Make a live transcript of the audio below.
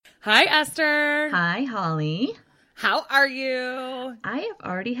Hi, Esther. Hi, Holly. How are you? I have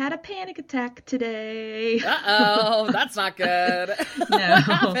already had a panic attack today. Uh-oh, that's not good. No. What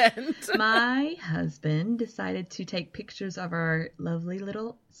happened? My husband decided to take pictures of our lovely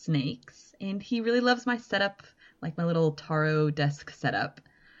little snakes, and he really loves my setup, like my little Taro desk setup.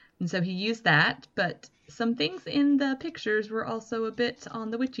 And so he used that, but some things in the pictures were also a bit on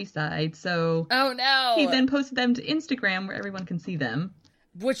the witchy side, so Oh, no. he then posted them to Instagram where everyone can see them.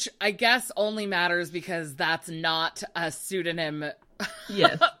 Which I guess only matters because that's not a pseudonym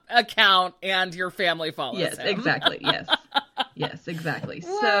Yes. account and your family follows Yes, him. exactly. Yes. Yes, exactly.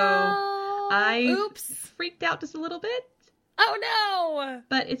 Well, So I oops. freaked out just a little bit, Oh, no.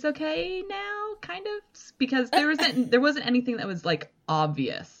 but it's okay now, kind of, because there wasn't anything that was like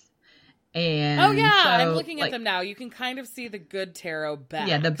obvious. And Oh, yeah. so, I'm looking at like, them now. You can kind of see the good tarot backs.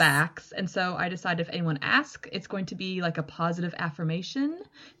 Yeah, the backs. And so I decided if anyone asks, it's going to be like a positive affirmation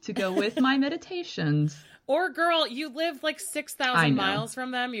to go with my meditations. Or, girl, you live like I 6,000 know. miles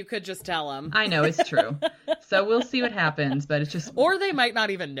from them. You could just tell them. I know, it's true. So we'll see what happens, but it's just... Or they might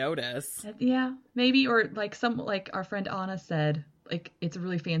not even notice. Yeah, maybe, or like our friend Anna said, like it's a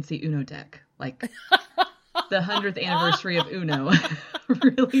really fancy Uno deck, like the 100th anniversary of Uno.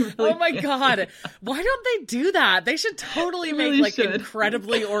 really, Oh my fancy. God. Why don't they do that? They should totally make Really like should.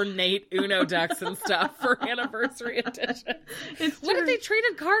 incredibly ornate Uno decks and stuff for anniversary edition. It's What true. if they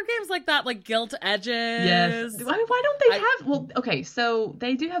treated card games like that, like gilt edges? Yes. Why don't they have? Well, okay, so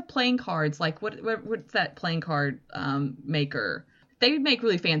they do have playing cards. Like what's that playing card maker? They make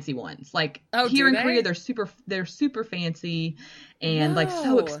really fancy ones. Like Oh, here do in they? Korea, they're super fancy and like so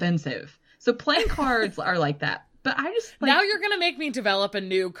No. expensive. So playing cards are like that. But I just like, Now you're going to make me develop a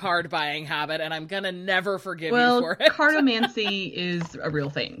new card buying habit, and I'm going to never forgive you for it. cardomancy is a real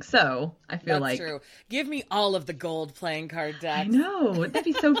thing. So I feel That's like true. Give me all of the gold playing card decks. I know. Wouldn't that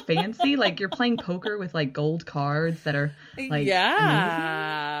be so fancy? Like you're playing poker with like gold cards that are like amazing.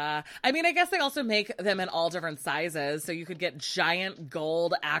 Yeah. I mean, I guess they also make them in all different sizes. So you could get giant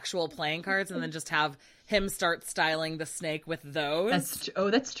gold actual playing cards and then just have him start styling the snake with those.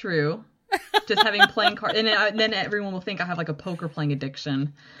 That's true. Just having playing cards, and then everyone will think I have like a poker playing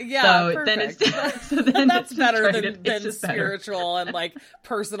addiction. Yeah, so perfect. then That's it's better just than, it's just better. spiritual and like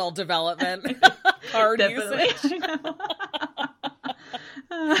personal development card Definitely. usage. I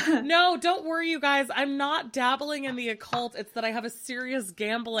know. No, don't worry, you guys. I'm not dabbling in the occult. It's that I have a serious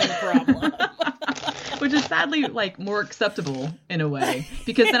gambling problem. Which is sadly like more acceptable in a way,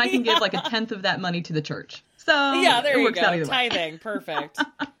 because then I can give like 1/10 of that money to the church. So Yeah, there it you works out go. either way. Tithing. Perfect.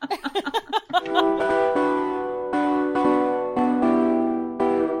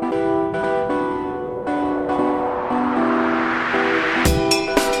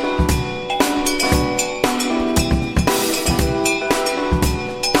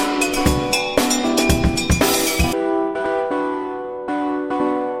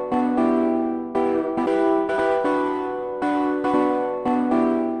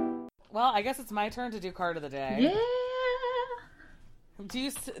 Well, I guess it's my turn to do card of the day. Yeah.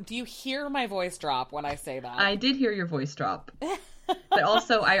 Do you hear my voice drop when I say that? I did hear your voice drop. But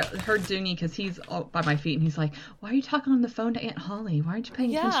also, I heard Dooney because he's by my feet, and he's like, "Why are you talking on the phone to Aunt Holly? Why aren't you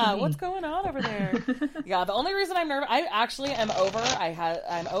paying attention to Yeah, me?" what's going on over there? Yeah, the only reason I'm nervous, I actually am over.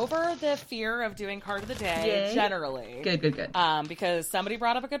 I'm over the fear of doing card of the day. Yay. Generally. Good. Because somebody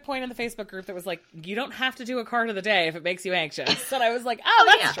brought up a good point in the Facebook group that was like, you don't have to do a card of the day if it makes you anxious. And I was like,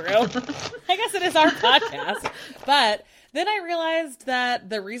 oh, that's true. I guess it is our podcast. But then I realized that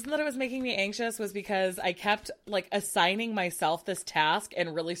the reason that it was making me anxious was because I kept like assigning myself this task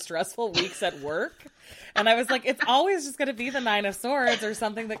in really stressful weeks at work. And I was like, it's always just going to be the 9 of Swords or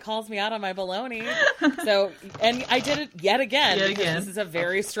something that calls me out on my baloney. So, and I did it yet again. This is a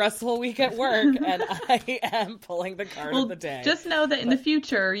very stressful week at work, and I am pulling the card of the day. Just know that in the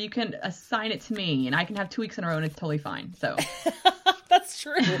future, you can assign it to me, and I can have 2 weeks in a row, and it's totally fine. So That's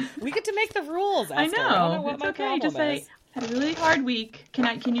true. We get to make the rules, Esther. I know. I don't know what It's my okay. problem Just say, is. had a really hard week.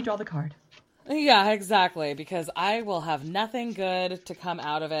 Can you draw the card? Yeah, exactly, because I will have nothing good to come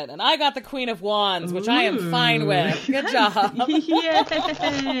out of it. And I got the Queen of Wands, which I am fine with. Good job.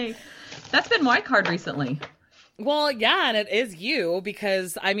 Yay! That's been my card recently. Well, yeah, and it is you,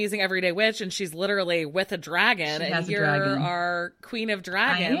 because I'm using Everyday Witch, and she's literally with a dragon. She and has a you're dragon. our Queen of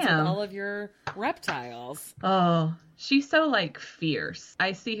Dragons I with am. all of your reptiles. Oh, she's so like fierce.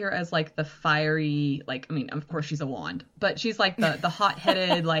 I see her as like the fiery, like, I mean, of course she's a wand, but she's like the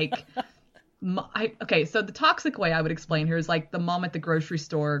hot-headed, like, okay, so the toxic way I would explain her is like the mom at the grocery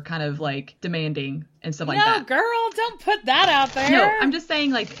store, kind of like demanding and stuff like that. No, girl, don't put that out there. No, I'm just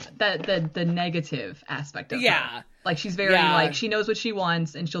saying like the negative aspect of her. Yeah. Like, she's very, like, she knows what she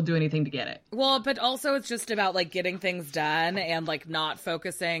wants, and she'll do anything to get it. Well, but also it's just about, like, getting things done and, like, not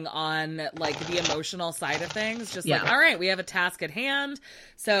focusing on, like, the emotional side of things. Just like, all right, we have a task at hand.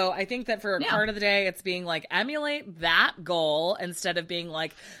 So I think that for a card of the day, it's being, like, emulate that goal instead of being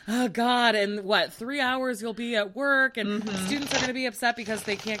like, oh, God, in, 3 hours you'll be at work, and students are going to be upset because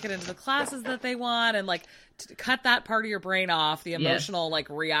they can't get into the classes that they want, and, like, cut that part of your brain off, the emotional, like,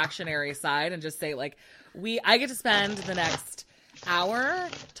 reactionary side, and just say, like, I get to spend the next hour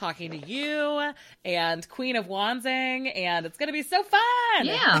talking to you and Queen of Wandsing, and it's going to be so fun.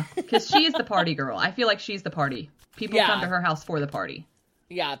 Yeah, because she is the party girl. I feel like she's the party. People come to her house for the party.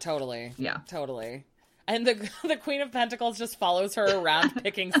 Yeah, totally. Yeah. Totally. And the Queen of Pentacles just follows her around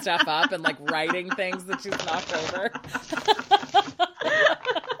picking stuff up and, like, writing things that she's knocked over.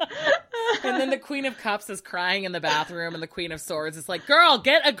 And then the Queen of Cups is crying in the bathroom, and the Queen of Swords is like, girl,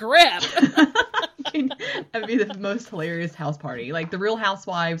 get a grip. That'd be the most hilarious house party, like the Real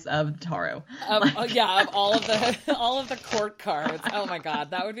Housewives of the Tarot. Of all of the court cards. Oh my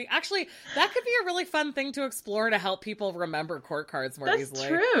God, that could be a really fun thing to explore to help people remember court cards more easily.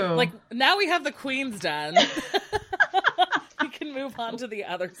 That's true. Like, now we have the queens done. We can move on to the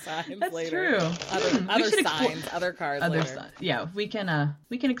other signs later. That's true. Other cards later. Yeah, we can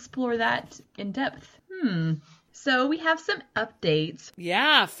explore that in depth. So we have some updates.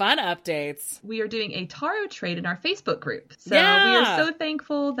 Yeah, fun updates. We are doing a tarot trade in our Facebook group. So we are so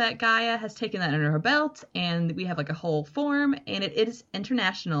thankful that Gaia has taken that under her belt, and we have like a whole form, and it is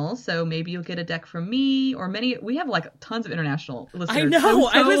international. So maybe you'll get a deck from me or we have like tons of international listeners. I know.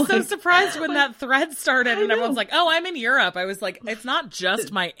 I was so surprised when that thread started and everyone's like, oh, I'm in Europe. I was like, it's not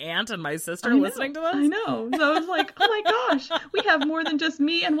just my aunt and my sister listening to this. I know. So I was like, oh my gosh, we have more than just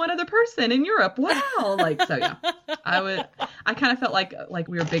me and one other person in Europe. Wow. Like, so yeah. I kind of felt like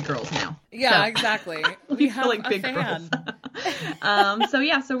we were big girls now. Yeah, so, exactly. We have like big fan. Girls.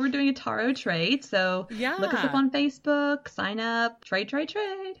 So we're doing a tarot trade. So look us up on Facebook, sign up, trade.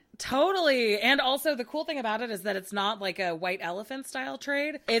 Totally. And also the cool thing about it is that it's not like a white elephant style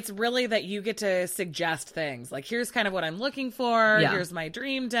trade. It's really that you get to suggest things. Like, here's kind of what I'm looking for. Yeah. Here's my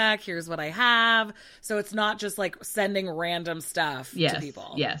dream deck. Here's what I have. So it's not just like sending random stuff to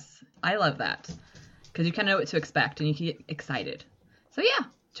people. Yes. I love that. Because you kind of know what to expect and you can get excited. So yeah,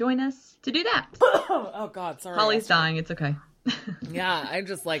 join us to do that. Oh God, sorry. Holly's dying. It's okay. Yeah, I'm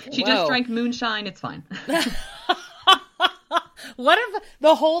just like, she just drank moonshine. It's fine. What if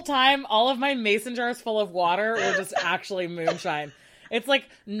the whole time all of my mason jars full of water were just actually moonshine? It's like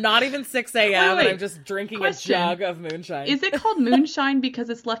not even 6 a.m. and I'm just drinking a jug of moonshine. Is it called moonshine because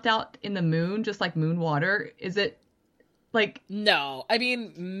it's left out in the moon, just like moon water? Is it like... No. I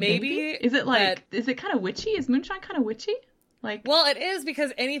mean, maybe. Is it like... Is it kind of witchy? Is moonshine kind of witchy? Like... Well, it is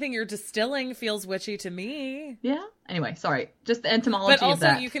because anything you're distilling feels witchy to me. Yeah. Anyway, sorry. Just the etymology of that. But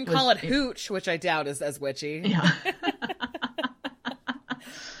also you can call it hooch, which I doubt is as witchy. Yeah.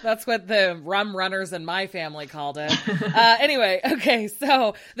 That's what the rum runners in my family called it. Anyway, okay,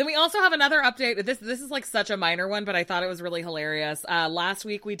 so then we also have another update. This is like such a minor one, but I thought it was really hilarious. Last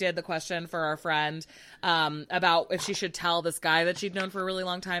week we did the question for our friend about if she should tell this guy that she'd known for a really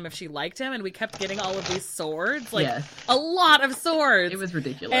long time if she liked him, and we kept getting all of these swords, like a lot of swords. It was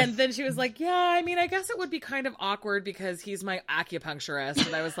ridiculous. And then she was like, yeah, I mean, I guess it would be kind of awkward because he's my acupuncturist.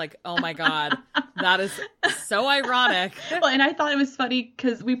 And I was like, oh my God, that is so ironic. Well, and I thought it was funny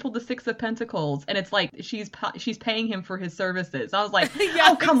because we pulled the 6 of Pentacles, and it's like she's paying him for his services. I was like,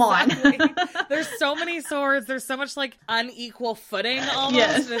 oh, come on. There's so many swords. There's so much like unequal footing almost.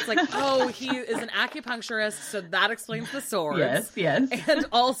 Yes. And it's like, oh, he is an acupuncturist, so that explains the swords. Yes. And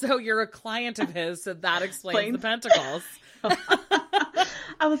also you're a client of his, so that explains the Pentacles.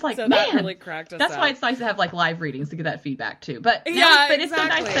 I was like, so man, that really cracked us that's up. why it's nice to have like live readings to get that feedback too. But it's so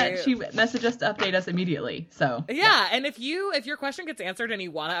nice that she messaged us to update us immediately. So and if your question gets answered and you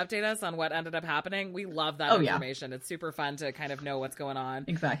want to update us on what ended up happening, we love that information. It's super fun to kind of know what's going on.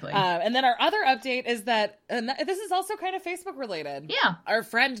 Exactly. And then our other update is that this is also kind of Facebook related. Yeah, our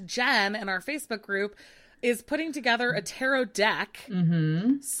friend Jen in our Facebook group is putting together a tarot deck.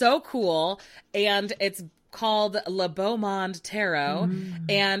 So cool, and it's called Le Beau Monde Tarot,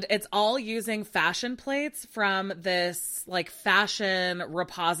 and it's all using fashion plates from this like fashion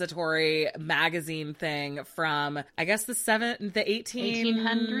repository magazine thing from I guess the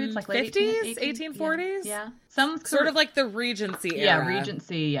 1800s, like 50s, 1840s. Yeah. Some sort of like the Regency era. Yeah,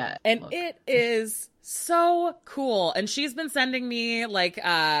 Regency. Yeah, and it is So cool. And she's been sending me like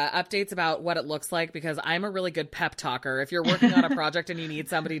updates about what it looks like because I'm a really good pep talker. If you're working on a project and you need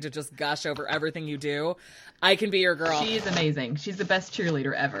somebody to just gush over everything you do, I can be your girl. She is amazing. She's the best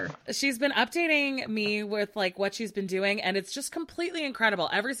cheerleader ever. She's been updating me with like what she's been doing, and it's just completely incredible.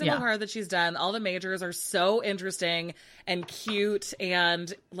 Every single card that she's done, all the majors are so interesting and cute,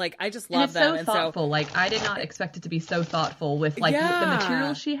 and like I just love them. And so thoughtful. Like I did not expect it to be so thoughtful with like the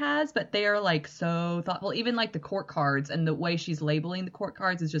material she has, but they are like so thoughtful. Even like the court cards and the way she's labeling the court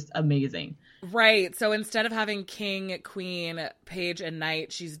cards is just amazing. Right. So instead of having king, queen, page, and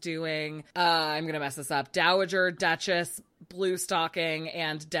knight, she's doing I'm gonna mess this up: dowager, duchess, blue stocking,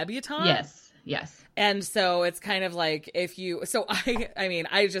 and debutante. Yes. And so it's kind of like if you, so I mean,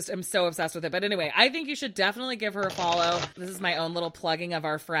 I just am so obsessed with it. But anyway, I think you should definitely give her a follow. This is my own little plugging of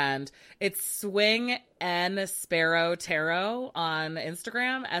our friend. It's Swing N Sparrow Tarot on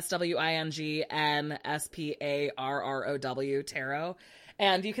Instagram, SwingNSparrow Tarot.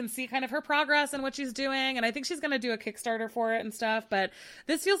 And you can see kind of her progress and what she's doing. And I think she's going to do a Kickstarter for it and stuff. But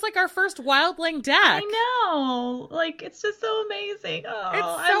this feels like our first Wildling deck. I know. Like, it's just so amazing. Oh, it's so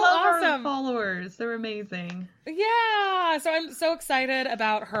I love awesome. Our followers. They're amazing. Yeah. So I'm so excited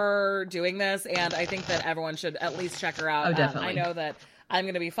about her doing this. And I think that everyone should at least check her out. Oh, definitely. I know that I'm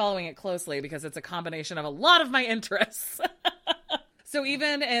going to be following it closely because it's a combination of a lot of my interests. So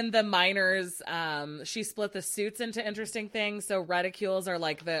even in the minors, she split the suits into interesting things. So reticules are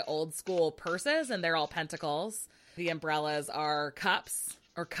like the old school purses, and they're all pentacles. The umbrellas are cups,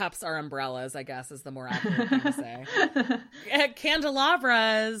 or cups are umbrellas, I guess is the more accurate thing to say.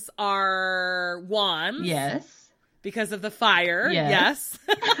 Candelabras are wands. Yes. Because of the fire. Yes.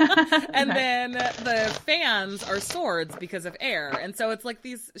 And then the fans are swords because of air. And so it's like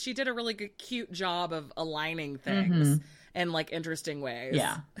these, she did a really good, cute job of aligning things. In like interesting ways.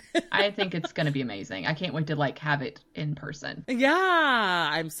 Yeah. I think it's going to be amazing. I can't wait to like have it in person. Yeah.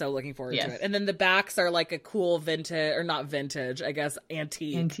 I'm so looking forward to it. And then the backs are like a cool vintage, or not vintage, I guess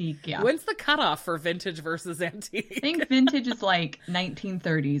antique. Antique, yeah. When's the cutoff for vintage versus antique? I think vintage is like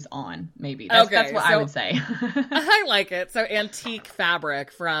 1930s on, maybe. That's what I would say. I like it. So antique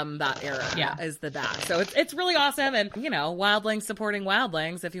fabric from that era is the back. So it's really awesome. And, you know, Wildlings supporting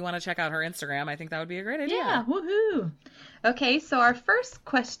Wildlings. If you want to check out her Instagram, I think that would be a great idea. Yeah, woohoo. Okay, so our first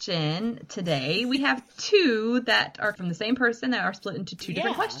question today, we have two that are from the same person that are split into two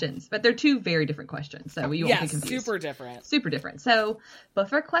different questions, but they're two very different questions, so you won't be confused. Super different. Super different. So both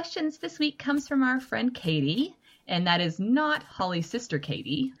of our questions this week comes from our friend Katie, and that is not Holly's sister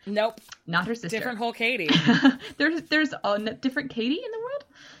Katie. Nope. Not her sister. Different whole Katie. There's a different Katie in the world?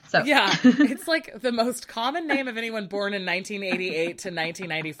 So. Yeah, it's like the most common name of anyone born in 1988 to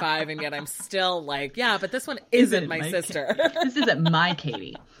 1995, and yet I'm still like, yeah, but this one isn't my sister. This isn't my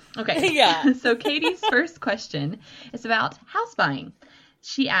Katie. Okay. Yeah. So Katie's first question is about house buying.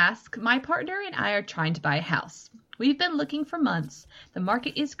 She asks, my partner and I are trying to buy a house. We've been looking for months. The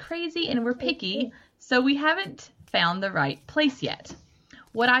market is crazy and we're picky, so we haven't found the right place yet.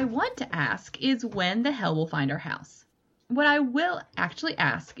 What I want to ask is when the hell we'll find our house. What I will actually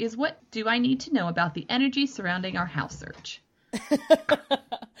ask is what do I need to know about the energy surrounding our house search?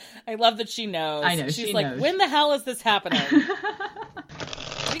 I love that she knows. I know, She's like, when the hell is this happening?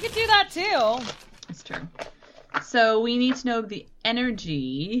 We could do that too. That's true. So we need to know the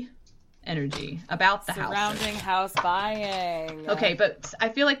energy about the surrounding house buying. Okay, but I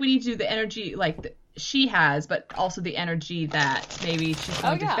feel like we need to do the energy like she has, but also the energy that maybe she's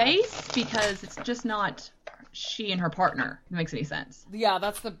going to face, because it's just not she and her partner. If it makes any sense. Yeah,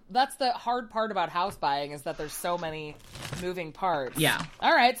 that's the hard part about house buying, is that there's so many moving parts. Yeah.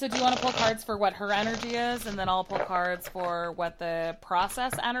 All right, so do you want to pull cards for what her energy is, and then I'll pull cards for what the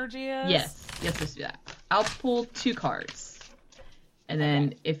process energy is? Yes, let's do that. I'll pull 2 cards. And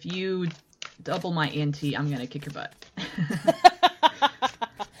then if you double my ante, I'm going to kick your butt.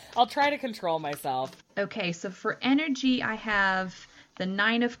 I'll try to control myself. Okay, so for energy, I have the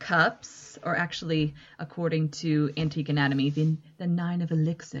 9 of Cups, or actually, according to Antique Anatomy, the 9 of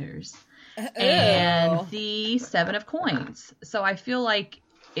Elixirs, and the 7 of Coins. So I feel like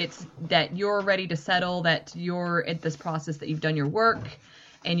it's that you're ready to settle, that you're at this process, that you've done your work,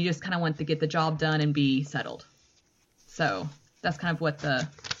 and you just kind of want to get the job done and be settled. So that's kind of what the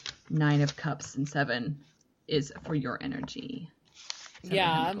 9 of Cups and 7 is for your energy.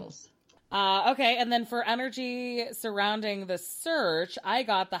 Okay, and then for energy surrounding the search, I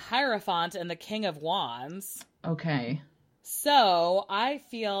got the Hierophant and the King of Wands. Okay. So I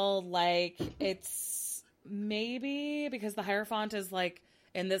feel like it's maybe because the Hierophant is like,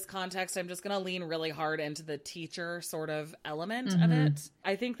 in this context, I'm just going to lean really hard into the teacher sort of element of it.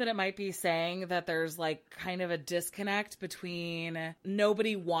 I think that it might be saying that there's like kind of a disconnect between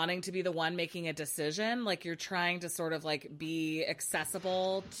nobody wanting to be the one making a decision. Like you're trying to sort of like be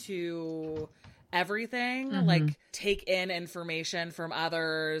accessible to everything, like take in information from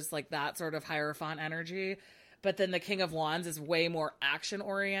others, like that sort of Hierophant energy. But then the King of Wands is way more action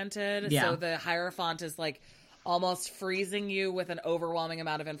oriented. Yeah. So the Hierophant is like almost freezing you with an overwhelming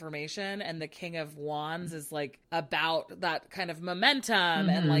amount of information, and the King of Wands is like about that kind of momentum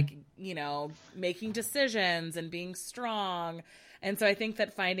and like, you know, making decisions and being strong. And so I think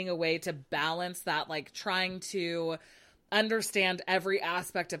that finding a way to balance that, like trying to understand every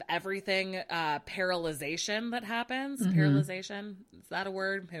aspect of everything, paralyzation that happens. Paralyzation, is that a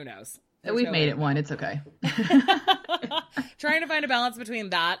word? Who knows? We've made it one. It's okay. Trying to find a balance between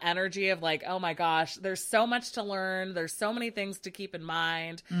that energy of like, oh my gosh, there's so much to learn. There's so many things to keep in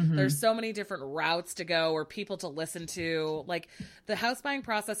mind. There's so many different routes to go or people to listen to. Like the house buying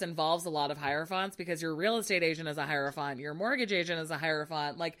process involves a lot of Hierophants because your real estate agent is a Hierophant. Your mortgage agent is a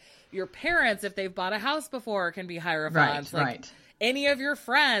Hierophant. Like your parents, if they've bought a house before, can be Hierophants. Like, any of your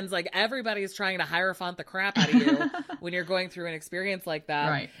friends, like everybody's trying to Hierophant the crap out of you when you're going through an experience like that.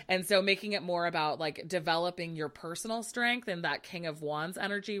 Right. And so making it more about like developing your personal strength and that King of Wands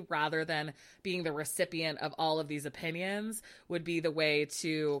energy rather than being the recipient of all of these opinions would be the way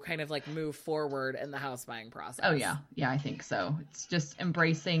to kind of like move forward in the house buying process. Oh yeah. Yeah, I think so. It's just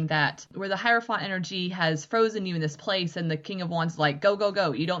embracing that where the Hierophant energy has frozen you in this place and the King of Wands is like, go, go,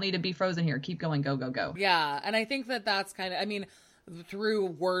 go. You don't need to be frozen here. Keep going. Go, go, go. Yeah. And I think that that's kind of, I mean, through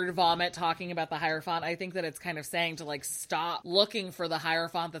word vomit talking about the Hierophant, I think that it's kind of saying to like stop looking for the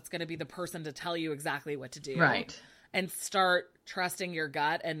Hierophant that's going to be the person to tell you exactly what to do. Right. And start trusting your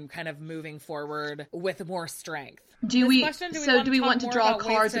gut and kind of moving forward with more strength. Do we want to draw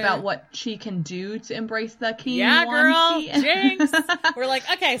cards about what she can do to embrace the King? Yeah, girl. Jinx. We're like,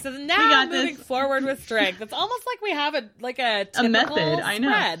 okay, so now moving forward with strength. It's almost like we have a method. I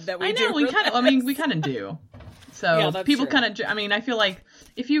know. That we do. We kind of do. So yeah, people kind of, I mean, I feel like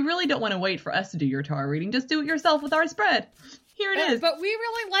if you really don't want to wait for us to do your tarot reading, just do it yourself with our spread. Here it is. But we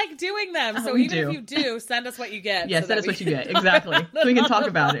really like doing them. So even if you do, send us what you get. Yeah, send us what you get. Exactly. So we can talk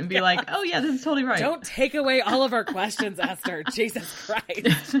about it and be like, oh yeah, this is totally right. Don't take away all of our questions, Esther. Jesus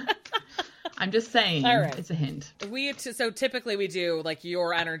Christ. I'm just saying, It's a hint. So typically we do like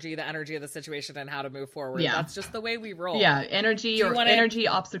your energy, the energy of the situation, and how to move forward. Yeah. That's just the way we roll. Yeah, energy or energy,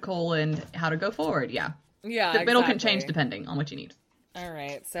 obstacle, and how to go forward. Yeah. Yeah, the middle can change depending on what you need. All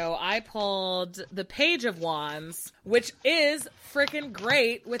right, so I pulled the Page of Wands, which is freaking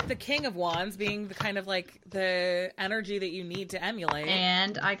great with the King of Wands being the kind of like the energy that you need to emulate.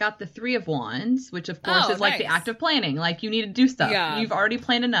 And I got the Three of Wands, which of course is like the act of planning. Like you need to do stuff. Yeah. You've already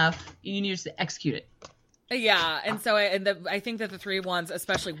planned enough. You need to execute it. Yeah, and so I think that the Three Wands,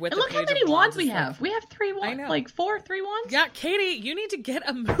 especially with the Page of Wands. Look how many wands we have. We have 3 wands. I know. Like 3 wands? Yeah, Katie, you need to get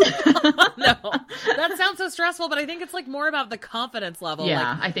a move on. No, that sounds so stressful, but I think it's like more about the confidence level.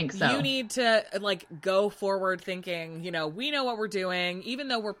 Yeah, like, I think so. You need to like go forward thinking, you know, we know what we're doing, even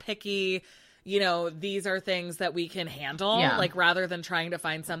though we're picky. You know, these are things that we can handle, like rather than trying to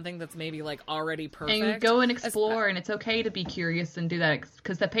find something that's maybe like already perfect. And go and explore, and it's okay to be curious and do that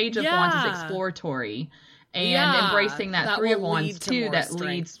because the Page of Wands is exploratory. And embracing that Three of Wands too, that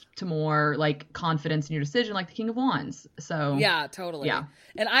leads to more like confidence in your decision, like the King of Wands. So yeah, totally. Yeah,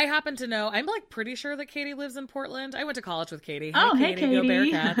 and I happen to know, I'm like pretty sure that Katie lives in Portland. I went to college with Katie. Hey, Katie. Go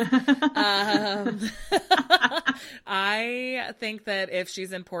Bearcats. I think that if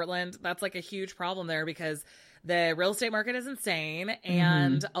she's in Portland, that's like a huge problem there because the real estate market is insane,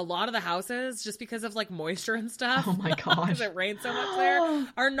 and a lot of the houses, just because of like moisture and stuff, oh my gosh, because it rains so much there,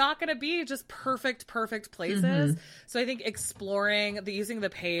 are not going to be just perfect places. So I think using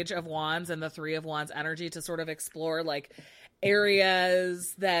the Page of Wands and the Three of Wands energy to sort of explore like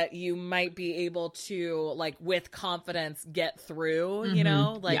areas that you might be able to like with confidence get through, you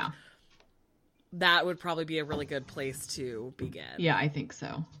know, like that would probably be a really good place to begin. Yeah, I think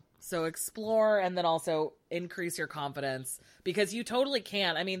so. So explore and then also increase your confidence because you totally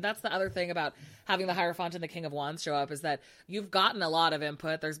can. I mean, that's the other thing about having the Hierophant and the King of Wands show up is that you've gotten a lot of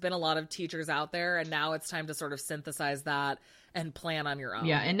input. There's been a lot of teachers out there, and now it's time to sort of synthesize that and plan on your own.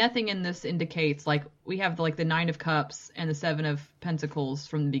 Yeah, and nothing in this indicates, like, we have like the Nine of Cups and the Seven of Pentacles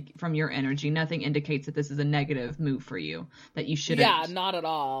from your energy. Nothing indicates that this is a negative move for you, that you shouldn't. Yeah, not at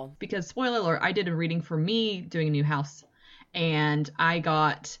all. Because, spoiler alert, I did a reading for me doing a new house, and I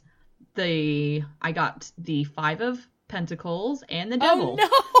got the Five of Pentacles and the Devil. Oh, no.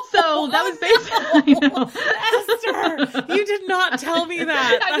 So that was basically, I know. Esther, you did not tell me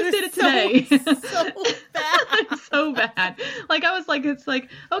that. I That just did is it today. So bad. It's so bad. Like, I was like, it's like,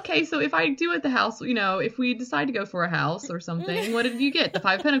 okay, so if I do at the house, you know, if we decide to go for a house or something, what did you get? The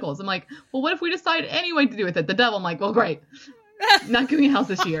 5 Pentacles. I'm like, well, what if we decide anyway to do with it? The Devil. I'm like, well, great. Not getting a house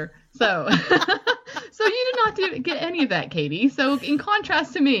this year. So, so you did not get any of that, Katie. So in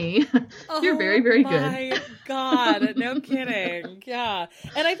contrast to me, you're very, very good. Oh my God, no kidding. Yeah.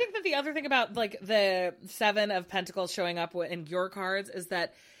 And I think that the other thing about like the 7 of Pentacles showing up in your cards is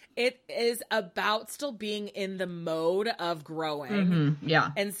that it is about still being in the mode of growing. Mm-hmm.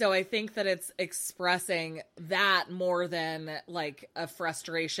 Yeah. And so I think that it's expressing that more than like a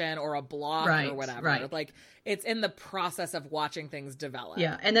frustration or a block or whatever. Right. Like it's in the process of watching things develop.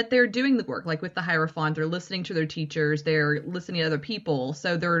 Yeah. And that they're doing the work, like with the Hierophant, they're listening to their teachers, they're listening to other people.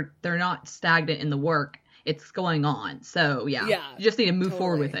 So they're not stagnant in the work. It's going on. So yeah. You just need to move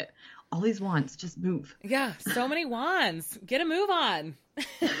forward with it. All these wands, just move. Yeah, so many wands. Get a move on.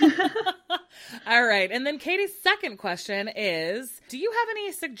 All right. And then Katie's second question is, do you have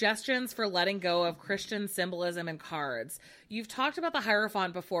any suggestions for letting go of Christian symbolism in cards? You've talked about the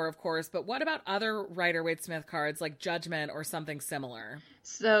Hierophant before, of course, but what about other Rider-Waite-Smith cards like Judgment or something similar?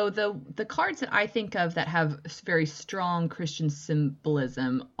 So the cards that I think of that have very strong Christian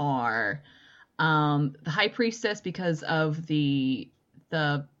symbolism are the High Priestess, because of the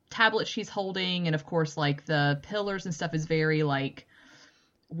tablet she's holding, and of course like the pillars and stuff is very like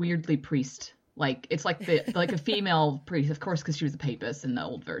weirdly priest, like it's like like a female priest, of course, because she was a papist in the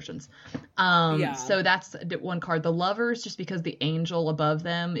old versions. So that's one card. The Lovers, just because the angel above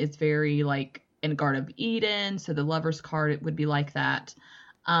them is very like in Garden of Eden, so the Lovers card, it would be like that.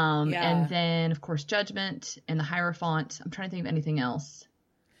 And then of course Judgment and the Hierophant. I'm trying to think of anything else.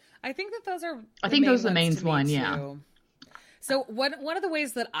 I think that those are the main one. Yeah. So one of the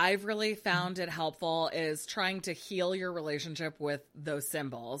ways that I've really found it helpful is trying to heal your relationship with those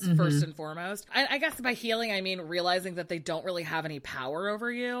symbols, first and foremost. I guess by healing, I mean realizing that they don't really have any power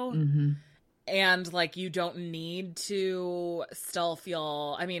over you. Mm-hmm. And like, you don't need to still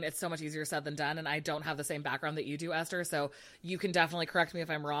feel, I mean, it's so much easier said than done. And I don't have the same background that you do, Esther. So you can definitely correct me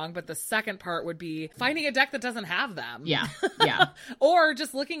if I'm wrong. But the second part would be finding a deck that doesn't have them. Yeah. Yeah. Or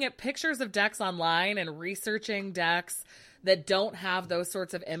just looking at pictures of decks online and researching decks that don't have those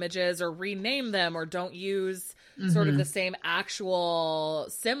sorts of images, or rename them, or don't use sort of the same actual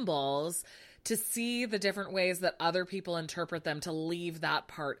symbols, to see the different ways that other people interpret them, to leave that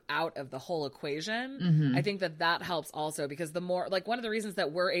part out of the whole equation. I think that helps also, because the more, like, one of the reasons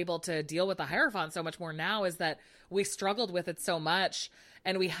that we're able to deal with the Hierophant so much more now is that we struggled with it so much,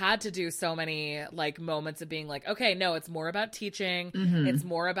 and we had to do so many like moments of being like, okay, no, it's more about teaching. It's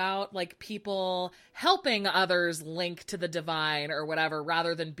more about like people helping others link to the divine or whatever,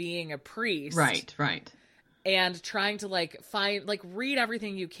 rather than being a priest. Right. And trying to like find, like, read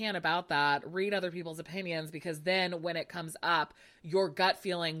everything you can about that, read other people's opinions, because then when it comes up, your gut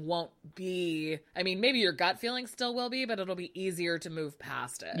feeling won't be, I mean, maybe your gut feeling still will be, but it'll be easier to move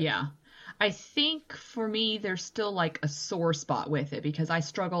past it. Yeah. I think for me, there's still like a sore spot with it, because I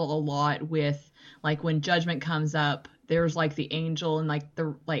struggle a lot with like when Judgment comes up, there's like the angel and like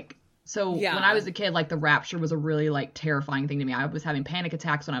the like. So when I was a kid, like the rapture was a really like terrifying thing to me. I was having panic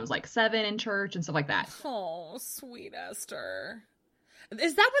attacks when I was like 7 in church and stuff like that. Oh, sweet Esther.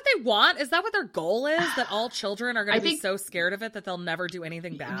 Is that what they want? Is that what their goal is? That all children are going to be so scared of it that they'll never do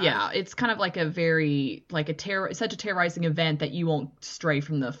anything bad? Yeah, it's kind of like a very, like such a terrorizing event that you won't stray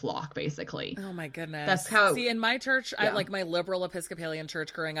from the flock, basically. Oh my goodness. That's how. See, in my church, I like my liberal Episcopalian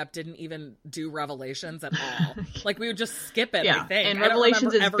church growing up didn't even do Revelations at all. Like, we would just skip it, I think. And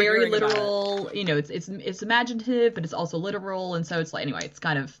Revelations is very literal. You know, it's imaginative, but it's also literal. And so it's like, anyway, it's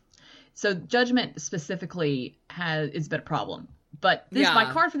kind of, so Judgment specifically is a bit of a problem. But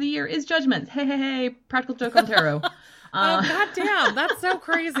my card for the year is Judgment. Hey, practical joke on tarot. Oh, goddamn. That's so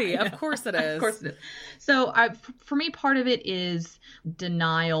crazy. Of course it is. Of course it is. So for me, part of it is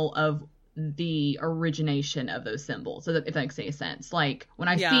denial of the origination of those symbols. So that, if that makes any sense. Like, when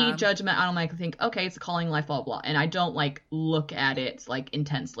I see Judgment, I don't like think, okay, it's a calling life, blah, blah. And I don't like look at it like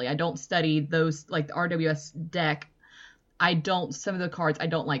intensely. I don't study those, like the RWS deck. Some of the cards I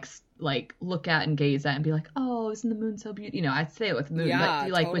don't like look at and gaze at and be like, oh, isn't the moon so beautiful? You know, I'd say it with Moon,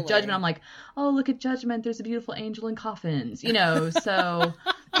 but like with Judgment, I'm like, oh, look at Judgment. There's a beautiful angel in coffins, you know, so.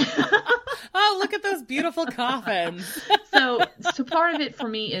 Oh, look at those beautiful coffins. So part of it for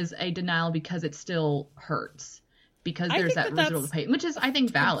me is a denial because it still hurts. Because there's that residual pain, which is, I think,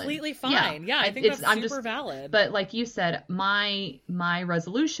 valid. Completely fine. Yeah, I think that's super valid. But like you said, my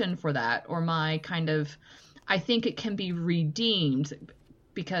resolution for that, or my kind of, I think it can be redeemed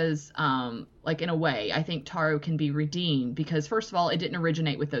because, like in a way, I think tarot can be redeemed because, first of all, it didn't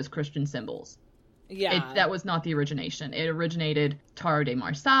originate with those Christian symbols. Yeah. That was not the origination. It originated Tarot de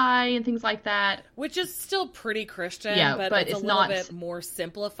Marseille and things like that. Which is still pretty Christian, Yeah, but it's a little not bit more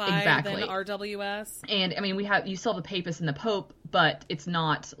simplified than RWS. And, I mean, you still have the Papist and the Pope, but it's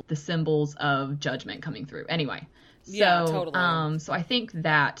not the symbols of judgment coming through. Anyway. So, yeah, totally. So I think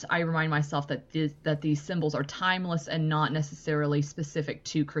that I remind myself that these symbols are timeless and not necessarily specific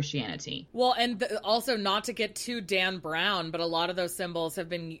to Christianity. Well, and also not to get too Dan Brown, but a lot of those symbols have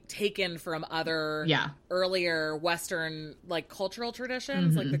been taken from other earlier Western like cultural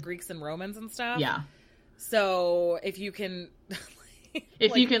traditions, like the Greeks and Romans and stuff. Yeah. So if you can.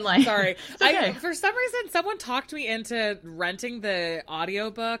 If you can, like... Sorry. Okay. For some reason, someone talked me into renting the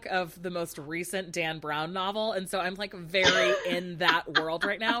audiobook of the most recent Dan Brown novel, and so I'm, like, very in that world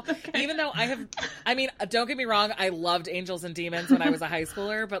right now. Okay. Even though don't get me wrong, I loved Angels and Demons when I was a high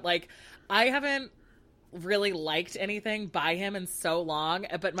schooler, but, like, I haven't really liked anything by him in so long,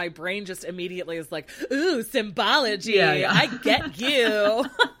 but my brain just immediately is like, ooh, symbology. Yeah. I get you.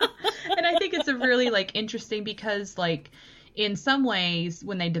 And I think it's a really, like, interesting because, like... In some ways,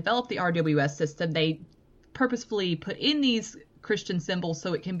 when they developed the RWS system, they purposefully put in these Christian symbols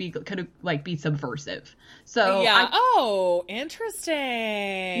so it can be kind of like be subversive. So interesting.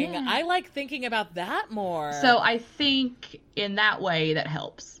 Yeah. I like thinking about that more. So I think in that way that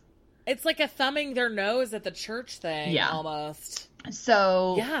helps. It's like a thumbing their nose at the church thing, almost.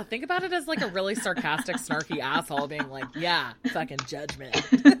 So yeah, think about it as like a really sarcastic, snarky asshole being like, "Yeah, fucking judgment."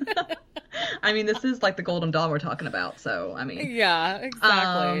 I mean, this is like the Golden Dawn we're talking about, so I mean, yeah,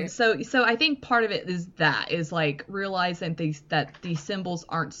 exactly. So I think part of it is like realizing that these symbols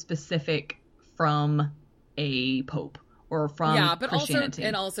aren't specific from a pope or from Christianity.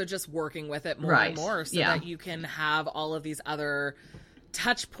 also just working with it more and more, so that you can have all of these other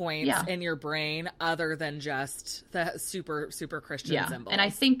touch points in your brain other than just the super Christian symbols. And I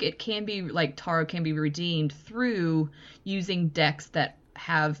think it can be like tarot can be redeemed through using decks that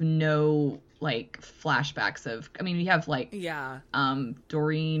have no like flashbacks of, I mean, we have like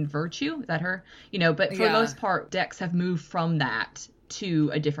Doreen Virtue, is that her? But for the most part, decks have moved from that to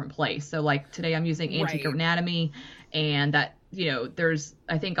a different place. So like today I'm using Antique Anatomy, and that, there's,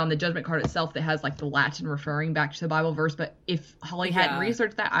 I think on the judgment card itself that has like the Latin referring back to the Bible verse, but if Holly hadn't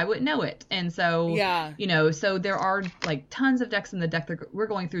researched that, I wouldn't know it. And so, so there are like tons of decks, in the deck that we're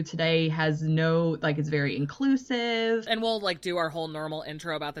going through today has no, like, it's very inclusive. And we'll like do our whole normal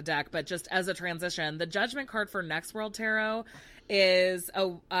intro about the deck, but just as a transition, the judgment card for Next World Tarot is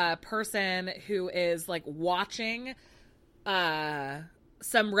a person who is like watching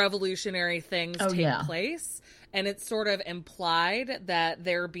some revolutionary things take place. And it's sort of implied that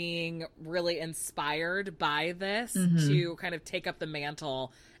they're being really inspired by this to kind of take up the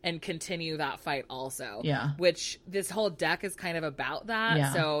mantle and continue that fight also. Yeah. Which this whole deck is kind of about that.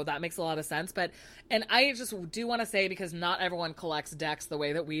 Yeah. So that makes a lot of sense. And I just do want to say, because not everyone collects decks the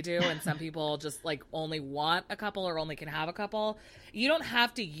way that we do, and some people just like only want a couple or only can have a couple. You don't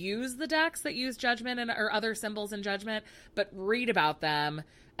have to use the decks that use judgment or other symbols in judgment, but read about them.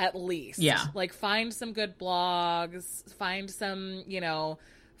 At least. Yeah. Like, find some good blogs, find some,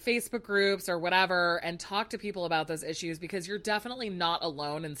 Facebook groups or whatever, and talk to people about those issues, because you're definitely not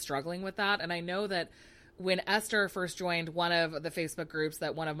alone in struggling with that. And I know that when Esther first joined one of the Facebook groups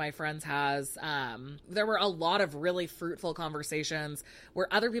that one of my friends has, there were a lot of really fruitful conversations where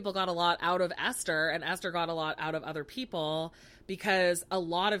other people got a lot out of Esther, and Esther got a lot out of other people, because a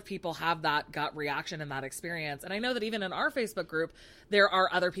lot of people have that gut reaction and that experience. And I know that even in our Facebook group, there are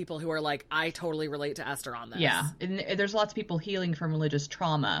other people who are like, I totally relate to Esther on this. Yeah. And there's lots of people healing from religious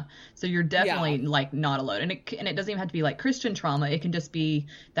trauma. So you're definitely like not alone. And it doesn't even have to be like Christian trauma. It can just be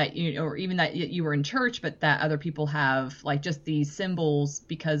that, or even that you were in church, but that other people have like just these symbols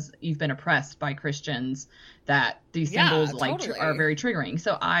because you've been oppressed by Christians, that these symbols are very triggering.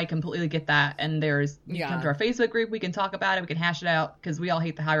 So I completely get that. And you come to our Facebook group, we can talk about it, we can hash it out, because we all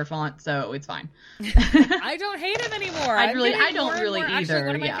hate the Hierophant, so it's fine. I don't hate him anymore. I don't really either. Actually,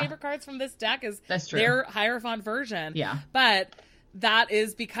 one of my favorite cards from this deck is their Hierophant version. Yeah. But that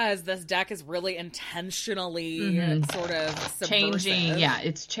is because this deck is really intentionally sort of subversive.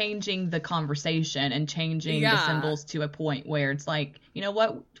 It's changing the conversation and changing the symbols to a point where it's like, you know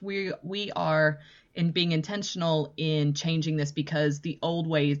what, we are and being intentional in changing this because the old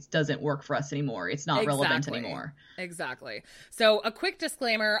ways doesn't work for us anymore. It's not relevant anymore. Exactly. So a quick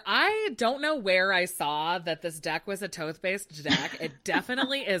disclaimer, I don't know where I saw that this deck was a Toth-based deck. It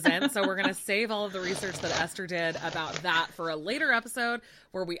definitely isn't. So we're going to save all of the research that Esther did about that for a later episode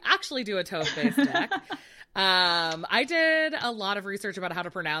where we actually do a Toth-based deck. I did a lot of research about how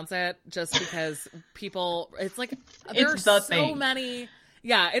to pronounce it just because people, it's like, there are so many.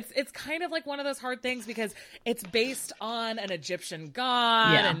 Yeah, it's kind of like one of those hard things because it's based on an Egyptian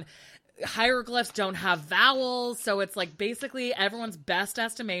god and hieroglyphs don't have vowels. So it's like basically everyone's best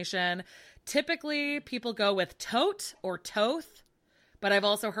estimation. Typically people go with tote or toth, but I've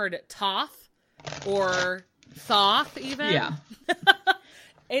also heard Toth or Thoth even. Yeah.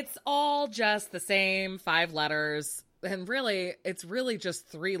 It's all just the same 5 letters. And really, it's really just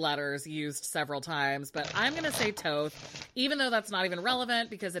 3 letters used several times. But I'm going to say Toth, even though that's not even relevant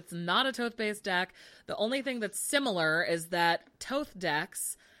because it's not a Toth-based deck. The only thing that's similar is that Toth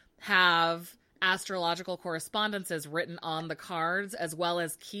decks have astrological correspondences written on the cards as well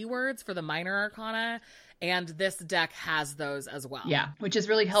as keywords for the minor arcana. And this deck has those as well. Yeah, which is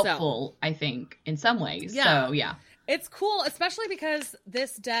really helpful, I think, in some ways. Yeah. So, yeah. It's cool, especially because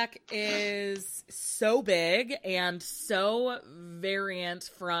this deck is so big and so variant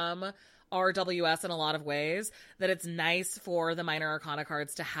from RWS in a lot of ways that it's nice for the minor arcana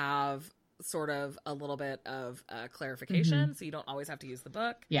cards to have sort of a little bit of clarification, so you don't always have to use the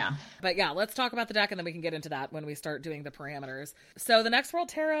book. Yeah. But yeah, let's talk about the deck and then we can get into that when we start doing the parameters. So the Next World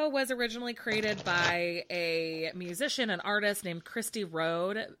Tarot was originally created by a musician and artist named Christy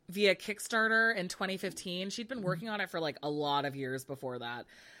Rode via Kickstarter in 2015. She'd been working on it for like a lot of years before that.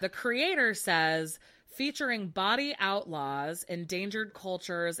 The creator says, featuring body outlaws, endangered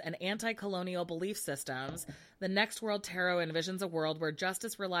cultures, and anti-colonial belief systems, the Next World Tarot envisions a world where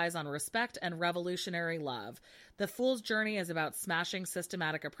justice relies on respect and revolutionary love. The Fool's journey is about smashing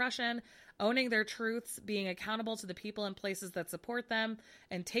systematic oppression, owning their truths, being accountable to the people and places that support them,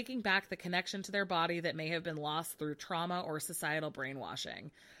 and taking back the connection to their body that may have been lost through trauma or societal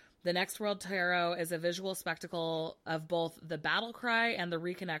brainwashing. The Next World Tarot is a visual spectacle of both the battle cry and the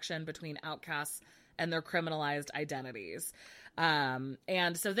reconnection between outcasts and their criminalized identities. And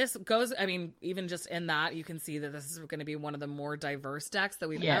so this goes, I mean, even just in that, you can see that this is going to be one of the more diverse decks that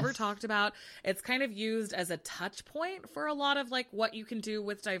we've ever talked about. It's kind of used as a touch point for a lot of like what you can do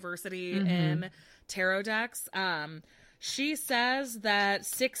with diversity in tarot decks. She says that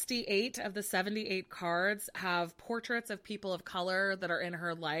 68 of the 78 cards have portraits of people of color that are in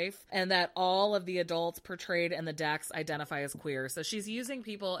her life, and that all of the adults portrayed in the decks identify as queer. So she's using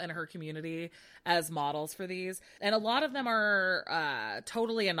people in her community as models for these. And a lot of them are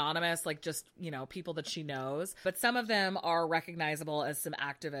totally anonymous, like just, you know, people that she knows. But some of them are recognizable as some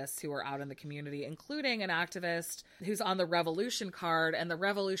activists who are out in the community, including an activist who's on the Revolution card. And the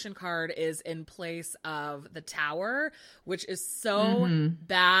Revolution card is in place of the Tower, which is so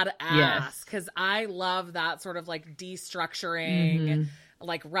badass because I love that sort of like destructuring,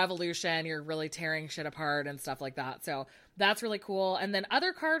 like revolution. You're really tearing shit apart and stuff like that. So that's really cool. And then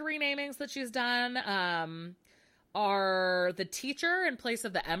other card renamings that she's done are the Teacher in place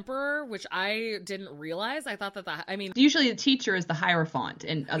of the Emperor, which I didn't realize. I thought that usually the Teacher is the Hierophant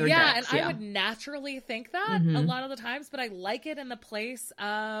in other decks. And I would naturally think that a lot of the times, but I like it in the place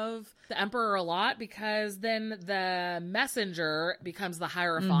of the Emperor a lot because then the Messenger becomes the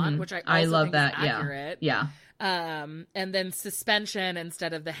Hierophant, which I love think that. Is accurate. Yeah. And then Suspension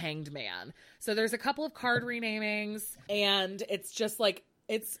instead of the Hanged Man. So there's a couple of card renamings, and it's just like,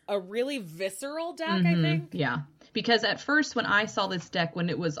 it's a really visceral deck, I think. Yeah. Because at first when I saw this deck, when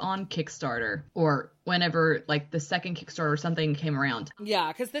it was on Kickstarter or whenever like the second Kickstarter or something came around. Yeah,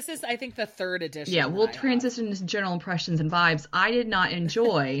 because this is, I think, the 3rd edition. Yeah, we'll transition into general impressions and vibes. I did not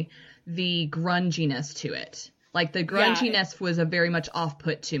enjoy the grunginess to it. Like the grunginess was a very much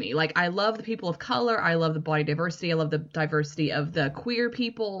off-put to me. Like I love the people of color. I love the body diversity. I love the diversity of the queer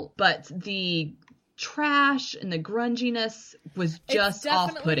people. But the trash and the grunginess was just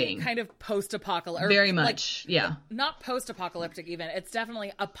off-putting. Kind of post-apocalyptic. Very much, like, not post-apocalyptic even. It's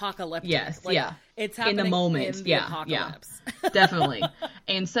definitely apocalyptic. Yes, like, it's happening in the moment. In the apocalypse. Yeah, definitely.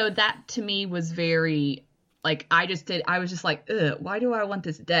 And so that to me was very, like, I was just like, ugh, why do I want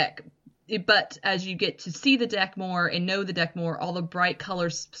this deck? But as you get to see the deck more and know the deck more, all the bright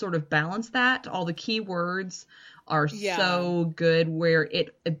colors sort of balance that. All the keywords are so good where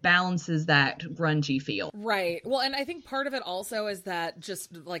it balances that grungy feel. Right. Well, and I think part of it also is that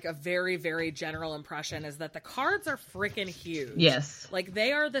just like a very, very general impression is that the cards are freaking huge. Yes. Like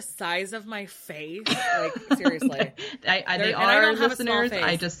they are the size of my face. Like seriously. They are, listeners.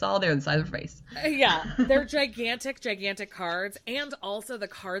 I just saw they're the size of her face. Yeah. They're gigantic, gigantic cards. And also the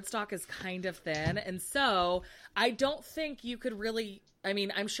cardstock is kind of thin. And so I don't think you could really... I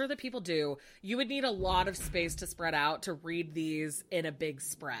mean, I'm sure that people do. You would need a lot of space to spread out to read these in a big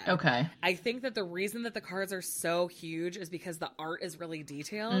spread. Okay. I think that the reason that the cards are so huge is because the art is really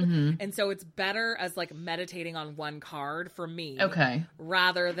detailed. And so it's better as like meditating on one card for me. Okay.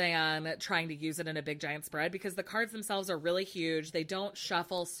 Rather than trying to use it in a big giant spread because the cards themselves are really huge. They don't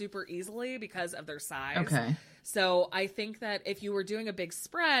shuffle super easily because of their size. Okay. So I think that if you were doing a big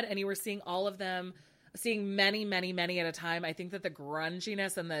spread and you were seeing all of them, seeing many, many, many at a time, I think that the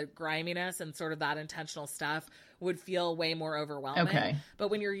grunginess and the griminess and sort of that intentional stuff would feel way more overwhelming. Okay. But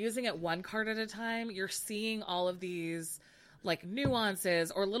when you're using it one card at a time, you're seeing all of these like nuances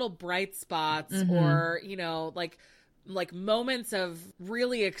or little bright spots or, you know, like moments of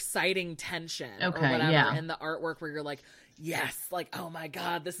really exciting tension or whatever in the artwork where you're like, yes, like, oh my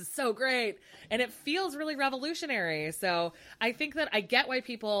God, this is so great. And it feels really revolutionary. So I think that I get why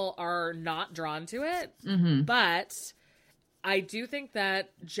people are not drawn to it, but I do think that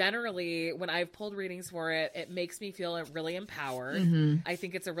generally when I've pulled readings for it, it makes me feel really empowered. I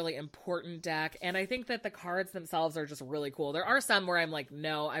think it's a really important deck. And I think that the cards themselves are just really cool. There are some where I'm like,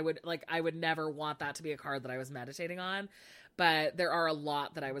 no, I would never want that to be a card that I was meditating on. But there are a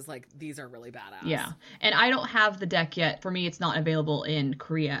lot that I was like, these are really badass. Yeah. And I don't have the deck yet. For me, it's not available in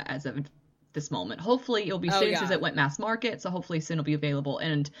Korea as of this moment. Hopefully it'll be soon since it went mass market. So hopefully soon it'll be available.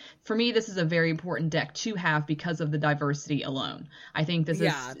 And for me, this is a very important deck to have because of the diversity alone. I think this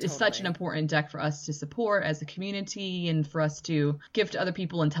is such an important deck for us to support as a community and for us to give to other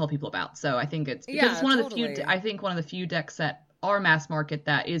people and tell people about. So I think it's because it's one of the few decks that are mass market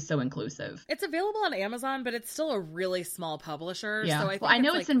that is so inclusive. It's available on Amazon, but it's still a really small publisher. Yeah. So I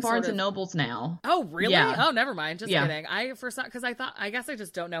know it's in Barnes and Nobles now. Oh, really? Yeah. Oh, never mind. Just kidding. I guess I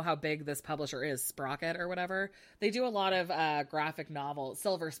just don't know how big this publisher is, Sprocket or whatever. They do a lot of graphic novels,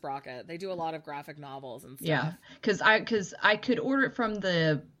 Silver Sprocket. They do a lot of graphic novels and stuff. Yeah. Because I could order it from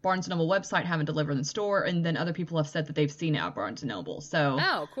the Barnes & Noble website, have it delivered in the store, and then other people have said that they've seen it at Barnes & Noble. So,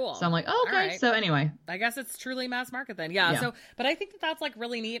 oh, cool. So I'm like, oh, okay. Right. So anyway. I guess it's truly mass market then. Yeah. So, but I think that that's like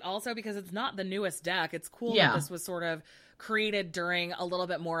really neat also because it's not the newest deck. It's cool that this was sort of created during a little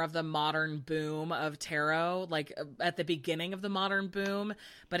bit more of the modern boom of tarot, like at the beginning of the modern boom,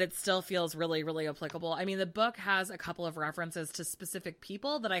 but it still feels really, really applicable. I mean, the book has a couple of references to specific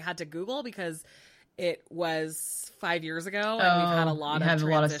people that I had to Google because it was 5 years ago and we've had a lot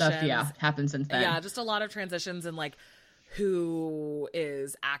of stuff happened since then. Yeah, just a lot of transitions and like who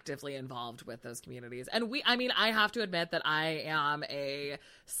is actively involved with those communities. And I have to admit that I am a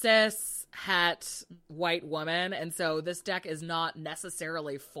cis het white woman, and so this deck is not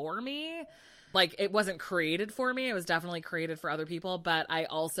necessarily for me. Like, it wasn't created for me. It was definitely created for other people, but I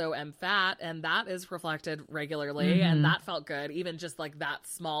also am fat, and that is reflected regularly, and that felt good. Even just, like, that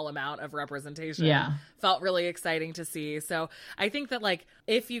small amount of representation felt really exciting to see. So I think that, like,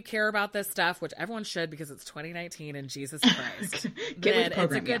 if you care about this stuff, which everyone should because it's 2019 and Jesus Christ, then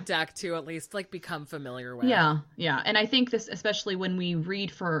it's a good deck to at least, like, become familiar with. Yeah, yeah. And I think this, especially when we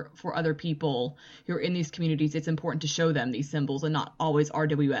read for other people who are in these communities, it's important to show them these symbols and not always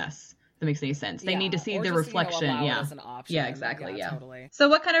RWS. That makes any sense. They need to see the reflection. As an option. Yeah, exactly. Yeah, totally. So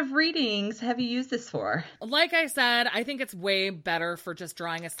what kind of readings have you used this for? Like I said, I think it's way better for just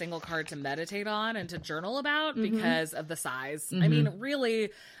drawing a single card to meditate on and to journal about because of the size. I mean, really,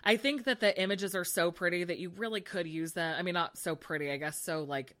 I think that the images are so pretty that you really could use them. I mean, not so pretty, I guess, so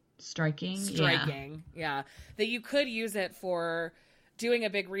like striking. Yeah. That you could use it for doing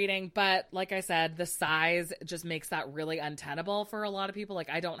a big reading, but like I said, the size just makes that really untenable for a lot of people. Like,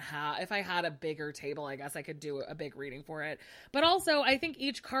 if I had a bigger table, I guess I could do a big reading for it. But also, I think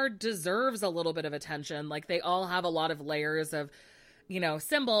each card deserves a little bit of attention. Like, they all have a lot of layers of,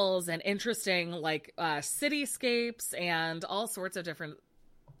 symbols and interesting, like, cityscapes and all sorts of different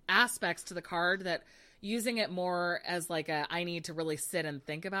aspects to the card that using it more as like I need to really sit and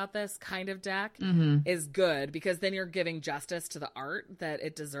think about this kind of deck is good, because then you're giving justice to the art that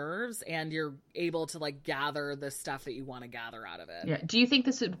it deserves and you're able to like gather the stuff that you want to gather out of it. Yeah. Do you think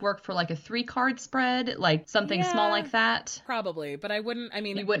this would work for like a 3-card spread, like something small like that? Probably, but you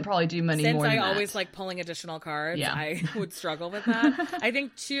wouldn't probably do many more than that. Since I always like pulling additional cards, I would struggle with that. I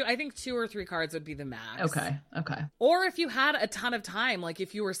think 2 or 3 cards would be the max. Okay. Or if you had a ton of time, like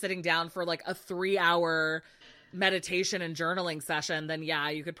if you were sitting down for like a 3-hour meditation and journaling session, then yeah,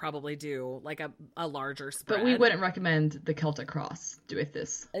 you could probably do like a larger spread. But we wouldn't recommend the Celtic cross with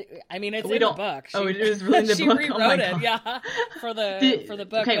this. I mean, it's in the book. It was really in the she book. Rewrote it, yeah, for the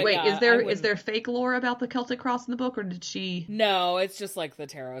book. Okay, wait. Yeah, is there fake lore about the Celtic cross in the book, or did she? No, it's just like the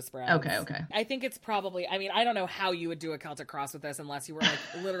tarot spread. Okay. I think it's probably. I mean, I don't know how you would do a Celtic cross with this unless you were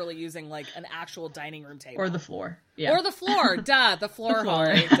like literally using like an actual dining room table or the floor. Yeah. Or the floor. Duh, the floor,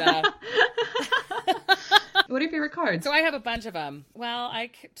 Holly. Duh. What are your favorite cards? So I have a bunch of them. Well,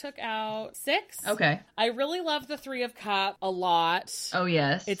 I took out 6. Okay. I really love the 3 of Cups a lot. Oh,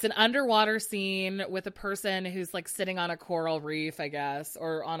 yes. It's an underwater scene with a person who's like sitting on a coral reef, I guess,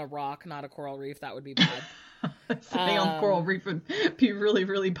 or on a rock, not a coral reef. That would be bad. Sitting on coral reef would be really,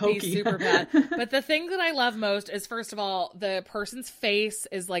 really pokey. Be super bad. But the thing that I love most is, first of all, the person's face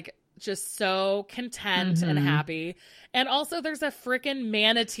is like just so content and happy. And also there's a freaking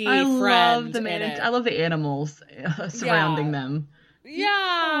manatee friend. Love the manatee. I love the animals surrounding them.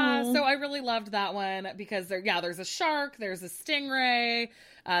 Yeah. So I really loved that one because there's a shark, there's a stingray,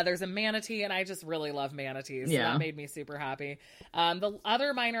 there's a manatee, and I just really love manatees. So that made me super happy. The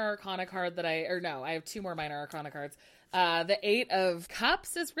other minor arcana card I have 2 more minor arcana cards. The 8 of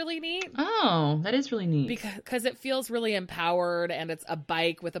Cups is really neat. Oh, that is really neat. Because it feels really empowered, and it's a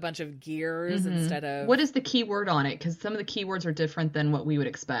bike with a bunch of gears instead of... What is the key word on it? Because some of the keywords are different than what we would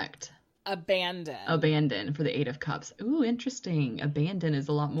expect. Abandon for the 8 of Cups. Ooh, interesting. Abandon is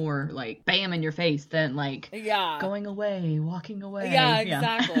a lot more like bam in your face than like going away, walking away. Yeah,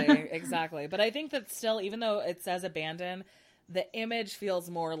 exactly. Exactly. But I think that still, even though it says abandon, the image feels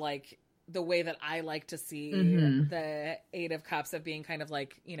more like the way that I like to see the 8 of Cups of being kind of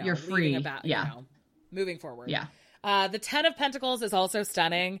like, you're free. Moving forward. Yeah. The 10 of Pentacles is also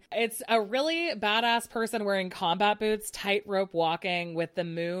stunning. It's a really badass person wearing combat boots, tightrope walking with the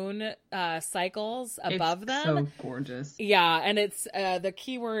moon cycles above them. So gorgeous. Yeah, and it's the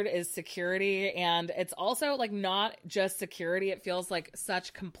keyword is security, and it's also like not just security. It feels like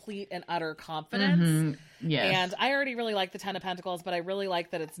such complete and utter confidence. Yes. And I already really like the 10 of Pentacles, but I really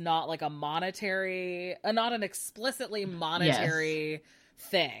like that it's not like not an explicitly monetary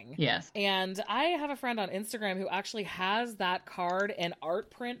thing. Yes. And I have a friend on Instagram who actually has that card in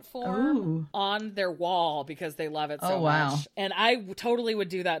art print form on their wall because they love it so much. And I totally would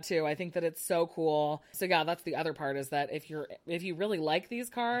do that too. I think that it's so cool. So yeah, that's the other part, is that if you really like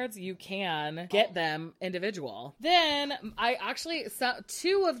these cards, you can get them individual. Then I actually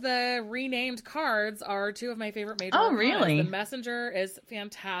 2 of the renamed cards are 2 of my favorite major arcanas. Really? The Messenger is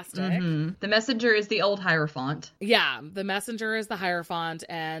fantastic. The Messenger is the old Hierophant. Yeah, the Messenger is the Hierophant,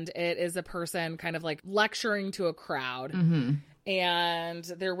 and it is a person kind of like lecturing to a crowd. And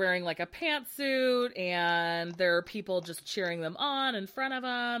they're wearing like a pantsuit, and there are people just cheering them on in front of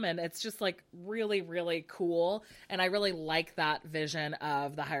them, and it's just like really, really cool. And I really like that vision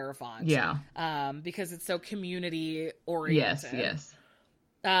of the Hierophant. Yeah. Because it's so community oriented. Yes.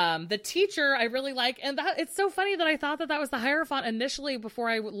 The Teacher I really like, and it's so funny that I thought that was the Hierophant initially before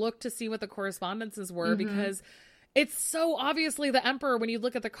I looked to see what the correspondences were, because it's so obviously the Emperor when you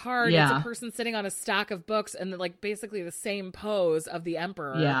look at the card. It's a person sitting on a stack of books and like basically the same pose of the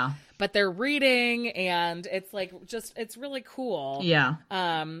Emperor. Yeah. But they're reading, and it's like it's really cool. Yeah.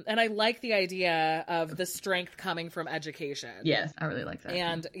 And I like the idea of the strength coming from education. Yes, I really like that.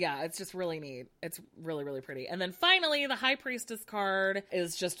 And yeah, it's just really neat. It's really, really pretty. And then finally, the High Priestess card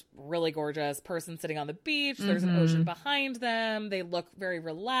is just really gorgeous. Person sitting on the beach. There's an ocean behind them. They look very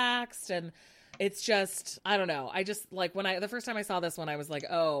relaxed, and it's just, I don't know. I just like the first time I saw this one, I was like,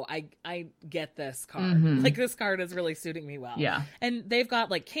 oh, I get this card. Like this card is really suiting me well. Yeah. And they've got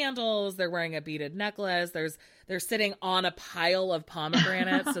like candles. They're wearing a beaded necklace. They're sitting on a pile of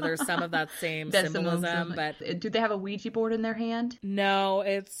pomegranates. So there's some of that same symbolism. But do they have a Ouija board in their hand? No,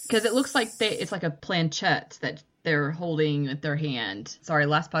 it's because it looks like it's like a planchette that they're holding with their hand. Sorry,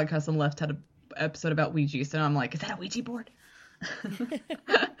 last podcast on the left had an episode about Ouija, so I'm like, is that a Ouija board?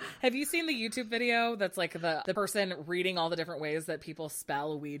 Have you seen the YouTube video that's like the person reading all the different ways that people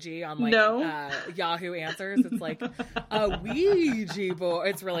spell Ouija on like Yahoo Answers? It's like a Ouija board.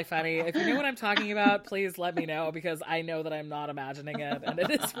 It's really funny. If you know what I'm talking about, please let me know, because I know that I'm not imagining it, and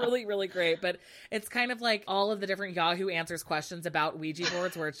it is really, really great. But it's kind of like all of the different Yahoo Answers questions about Ouija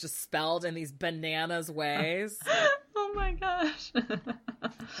boards where it's just spelled in these bananas ways. Oh my gosh.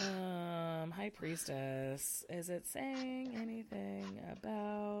 High Priestess. Is it saying anything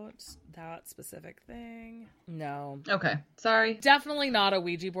about that specific thing. No. Okay. Sorry. Definitely not a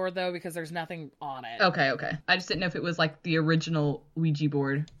Ouija board, though, because there's nothing on it. Okay. I just didn't know if it was like the original Ouija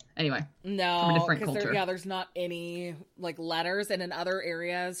board. Anyway. No, from a different culture. There's not any like letters, and in other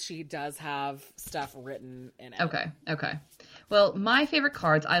areas she does have stuff written in it. Okay. Well, my favorite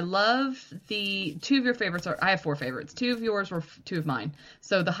cards, I love two of your favorites. I have 4 favorites. 2 of yours were 2 of mine.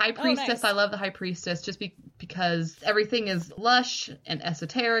 So the High Priestess, nice. I love the High Priestess just because everything is lush and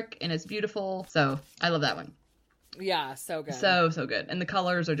esoteric and it's beautiful. So I love that one. Yeah, so good. So good. And the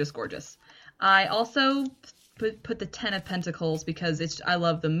colors are just gorgeous. I also put the 10 of Pentacles because I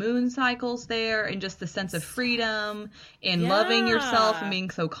love the moon cycles there and just the sense of freedom and loving yourself and being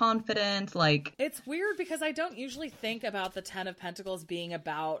so confident. Like, it's weird because I don't usually think about the 10 of Pentacles being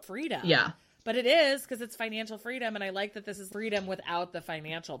about freedom. Yeah. But it is, because it's financial freedom, and I like that this is freedom without the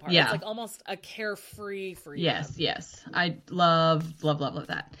financial part. Yeah. It's like almost a carefree freedom. Yes. I love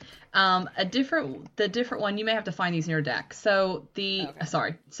that. The different one, you may have to find these in your deck. So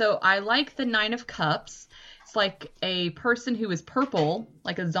So I like the 9 of Cups. It's like a person who is purple,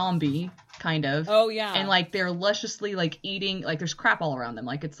 like a zombie, kind of. Oh, yeah. And like they're lusciously like eating, like there's crap all around them.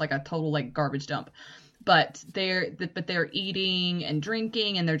 Like it's like a total like garbage dump. But they're eating and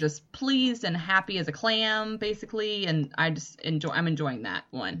drinking and they're just pleased and happy as a clam, basically. And I'm enjoying that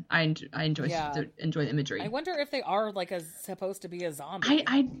one. I enjoy the imagery. I wonder if they are like supposed to be a zombie.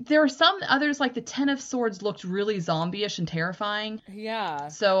 There are some others, like the 10 of Swords looked really zombie-ish and terrifying. Yeah.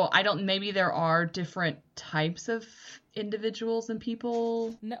 So maybe there are different types of individuals and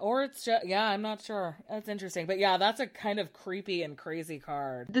people. No, or it's just, I'm not sure. That's interesting. But yeah, that's a kind of creepy and crazy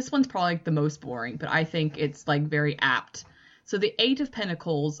card. This one's probably like the most boring, but I think it's like very apt. So the 8 of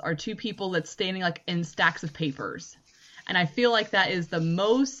Pentacles are 2 people that's standing like in stacks of papers. And I feel like that is the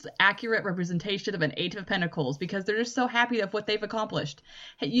most accurate representation of an 8 of Pentacles because they're just so happy of what they've accomplished.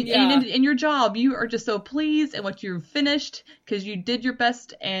 And in your job, you are just so pleased and what you've finished because you did your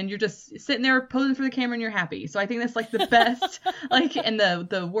best and you're just sitting there posing for the camera and you're happy. So I think that's like the best, and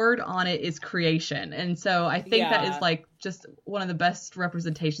the word on it is creation. And so I think that is like just one of the best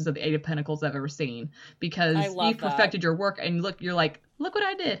representations of the 8 of Pentacles I've ever seen because you perfected your work and you're like, look what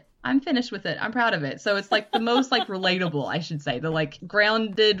I did. I'm finished with it. I'm proud of it. So it's like the most like relatable, I should say. The like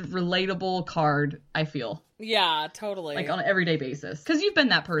grounded, relatable card, I feel. Yeah, totally. Like on an everyday basis. Because you've been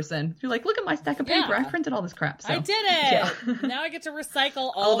that person. You're like, look at my stack of paper. I printed all this crap. So. I did it. Yeah. Now I get to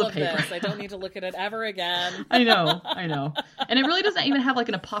recycle all of this. I don't need to look at it ever again. I know. And it really doesn't even have like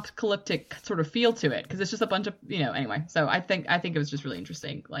an apocalyptic sort of feel to it. Because it's just a bunch of, anyway. So I think it was just really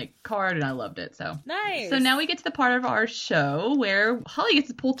interesting. Like card and I loved it. So nice. So now we get to the part of our show where Holly gets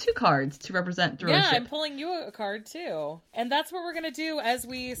to pull 2 cards to represent Druid ship. Yeah, I'm pulling you a card too. And that's what we're going to do as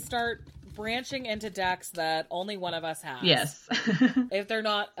we start branching into decks that only one of us has. Yes. If they're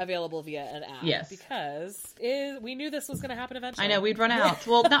not available via an app. Yes. Because we knew this was going to happen eventually. I know, we'd run out.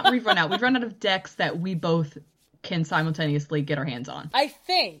 Well, not we'd run out. We'd run out of decks that we both can simultaneously get our hands on. I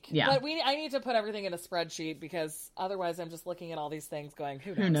think. Yeah. But I need to put everything in a spreadsheet because otherwise I'm just looking at all these things going,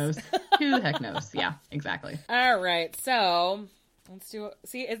 who knows? Who the heck knows? Yeah, exactly. All right, so let's do it.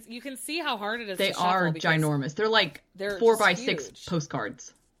 See, you can see how hard it is to shuffle. They are ginormous. They're like 4x6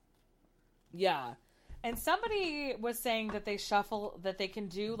 postcards. Yeah. And somebody was saying that they can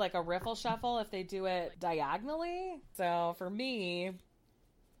do like a riffle shuffle if they do it diagonally. So for me,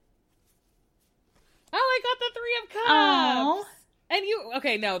 I got the 3 of Cups. Aww.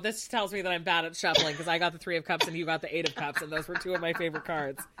 And this tells me that I'm bad at shuffling because I got the 3 of Cups and you got the 8 of Cups and those were 2 of my favorite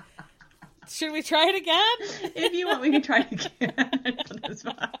cards. Should we try it again? If you want, we can try it again.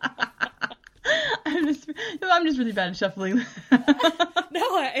 I'm just really bad at shuffling. No,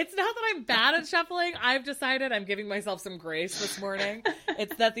 it's not that I'm bad at shuffling. I've decided I'm giving myself some grace this morning.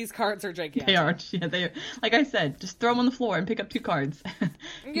 It's that these cards are gigantic. They are. Yeah, they are. Like I said, just throw them on the floor and pick up 2 cards.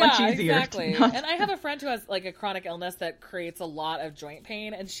 Much easier. Exactly. And I have a friend who has like a chronic illness that creates a lot of joint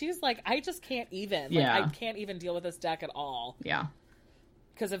pain, and she's like, I just can't even. I can't even deal with this deck at all. Yeah.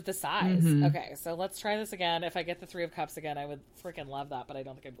 Because of the size. Mm-hmm. Okay, so let's try this again. If I get the 3 of Cups again, I would freaking love that, but I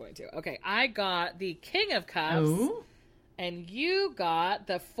don't think I'm going to. Okay, I got the King of Cups. Ooh. And you got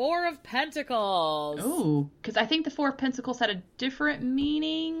the 4 of Pentacles. Ooh, because I think the 4 of Pentacles had a different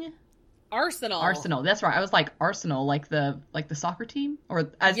meaning. Arsenal. That's right. I was like Arsenal, like the soccer team,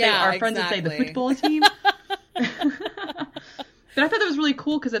 or as our friends would say, the football team. But I thought that was really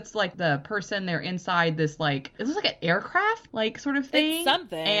cool because it's like the person, they're inside this like, it looks like an aircraft like sort of thing. It's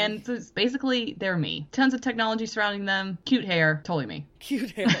something. And so it's basically, they're me. Tons of technology surrounding them. Cute hair. Totally me.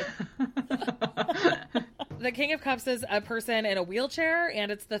 Cute hair. The King of Cups is a person in a wheelchair,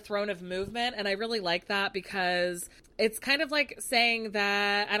 and it's the throne of movement, and I really like that because it's kind of like saying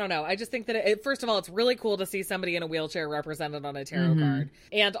that, I don't know, I just think that first of all, it's really cool to see somebody in a wheelchair represented on a tarot card,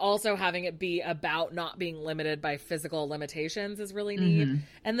 and also having it be about not being limited by physical limitations is really neat.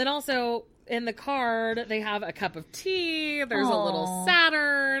 And then also in the card, they have a cup of tea, there's a little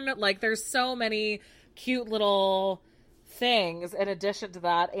Saturn, like there's so many cute little things in addition to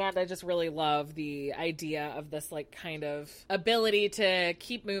that. And I just really love the idea of this like kind of ability to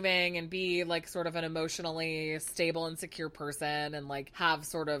keep moving and be like sort of an emotionally stable and secure person, and like have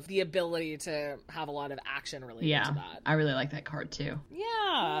sort of the ability to have a lot of action related to that. I really like that card too.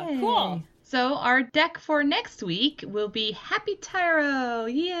 Yeah. Yay. Cool. So our deck for next week will be Happy Tarot.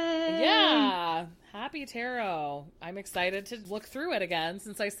 Yay! Yeah. Happy Tarot. I'm excited to look through it again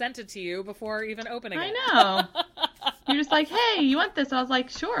since I sent it to you before even opening it. I know. You're just like, hey, you want this? And I was like,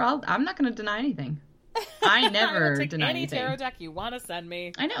 sure, I'm not going to deny anything. I never take deny any anything. tarot deck you want to send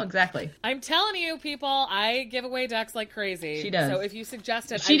me. I know, exactly. I'm telling you, people, I give away decks like crazy. She does. So if you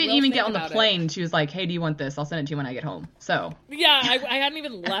suggest it, She didn't even get on the about plane. She was like, hey, do you want this? I'll send it to you when I get home. So. Yeah, I hadn't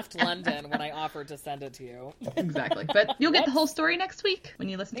even left London when I offered to send it to you. Exactly. But you'll get the whole story next week when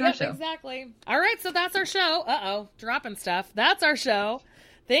you listen to our show. Exactly. All right, so that's our show. Uh-oh, dropping stuff. That's our show.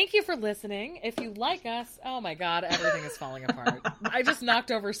 Thank you for listening. If you like us, oh my God, everything is falling apart. I just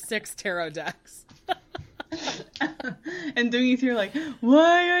knocked over 6 tarot decks. And Doogie's here like,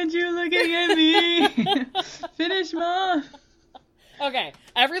 why aren't you looking at me? Finish, Mom. Okay,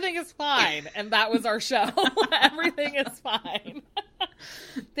 everything is fine, and that was our show. Everything is fine.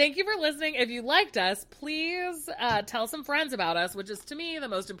 Thank you for listening. If you liked us, please tell some friends about us, which is, to me, the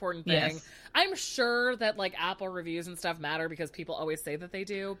most important thing. Yes. I'm sure that, like, Apple reviews and stuff matter because people always say that they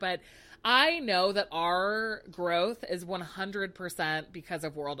do, but I know that our growth is 100% because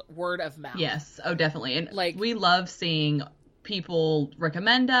of word of mouth. Yes. Oh, definitely. And like, we love seeing people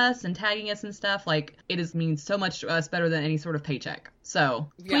recommend us and tagging us and stuff. Like, it means so much to us, better than any sort of paycheck. So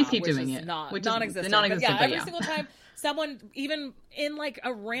please keep doing it. Non-existent. Non-existent, but every single time someone, even in like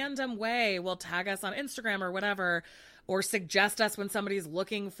a random way, will tag us on Instagram or whatever, or suggest us when somebody's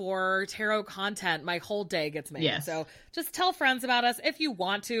looking for tarot content, my whole day gets made. Yes. So just tell friends about us. If you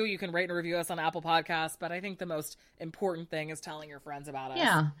want to, you can rate and review us on Apple Podcasts, but I think the most important thing is telling your friends about us.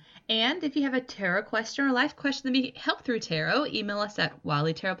 Yeah. And if you have a tarot question or life question that we help through tarot, email us at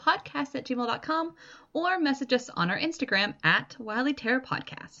wildlytarotpodcast@gmail.com or message us on our Instagram at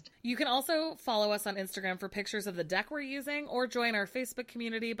wildlytarotpodcast. You can also follow us on Instagram for pictures of the deck we're using, or join our Facebook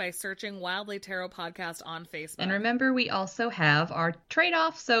community by searching Wildly Tarot Podcast on Facebook. And remember, we also have our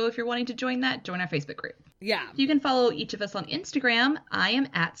trade-off, so if you're wanting to join that, join our Facebook group. Yeah. You can follow each of us on Instagram. I am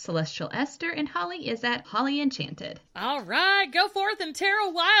at Celestial Esther, and Holly is at Holly Enchanted. All right, go forth and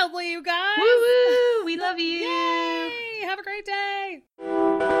tarot wildly, you guys. Woo woo! We love you. Yay! Have a great day.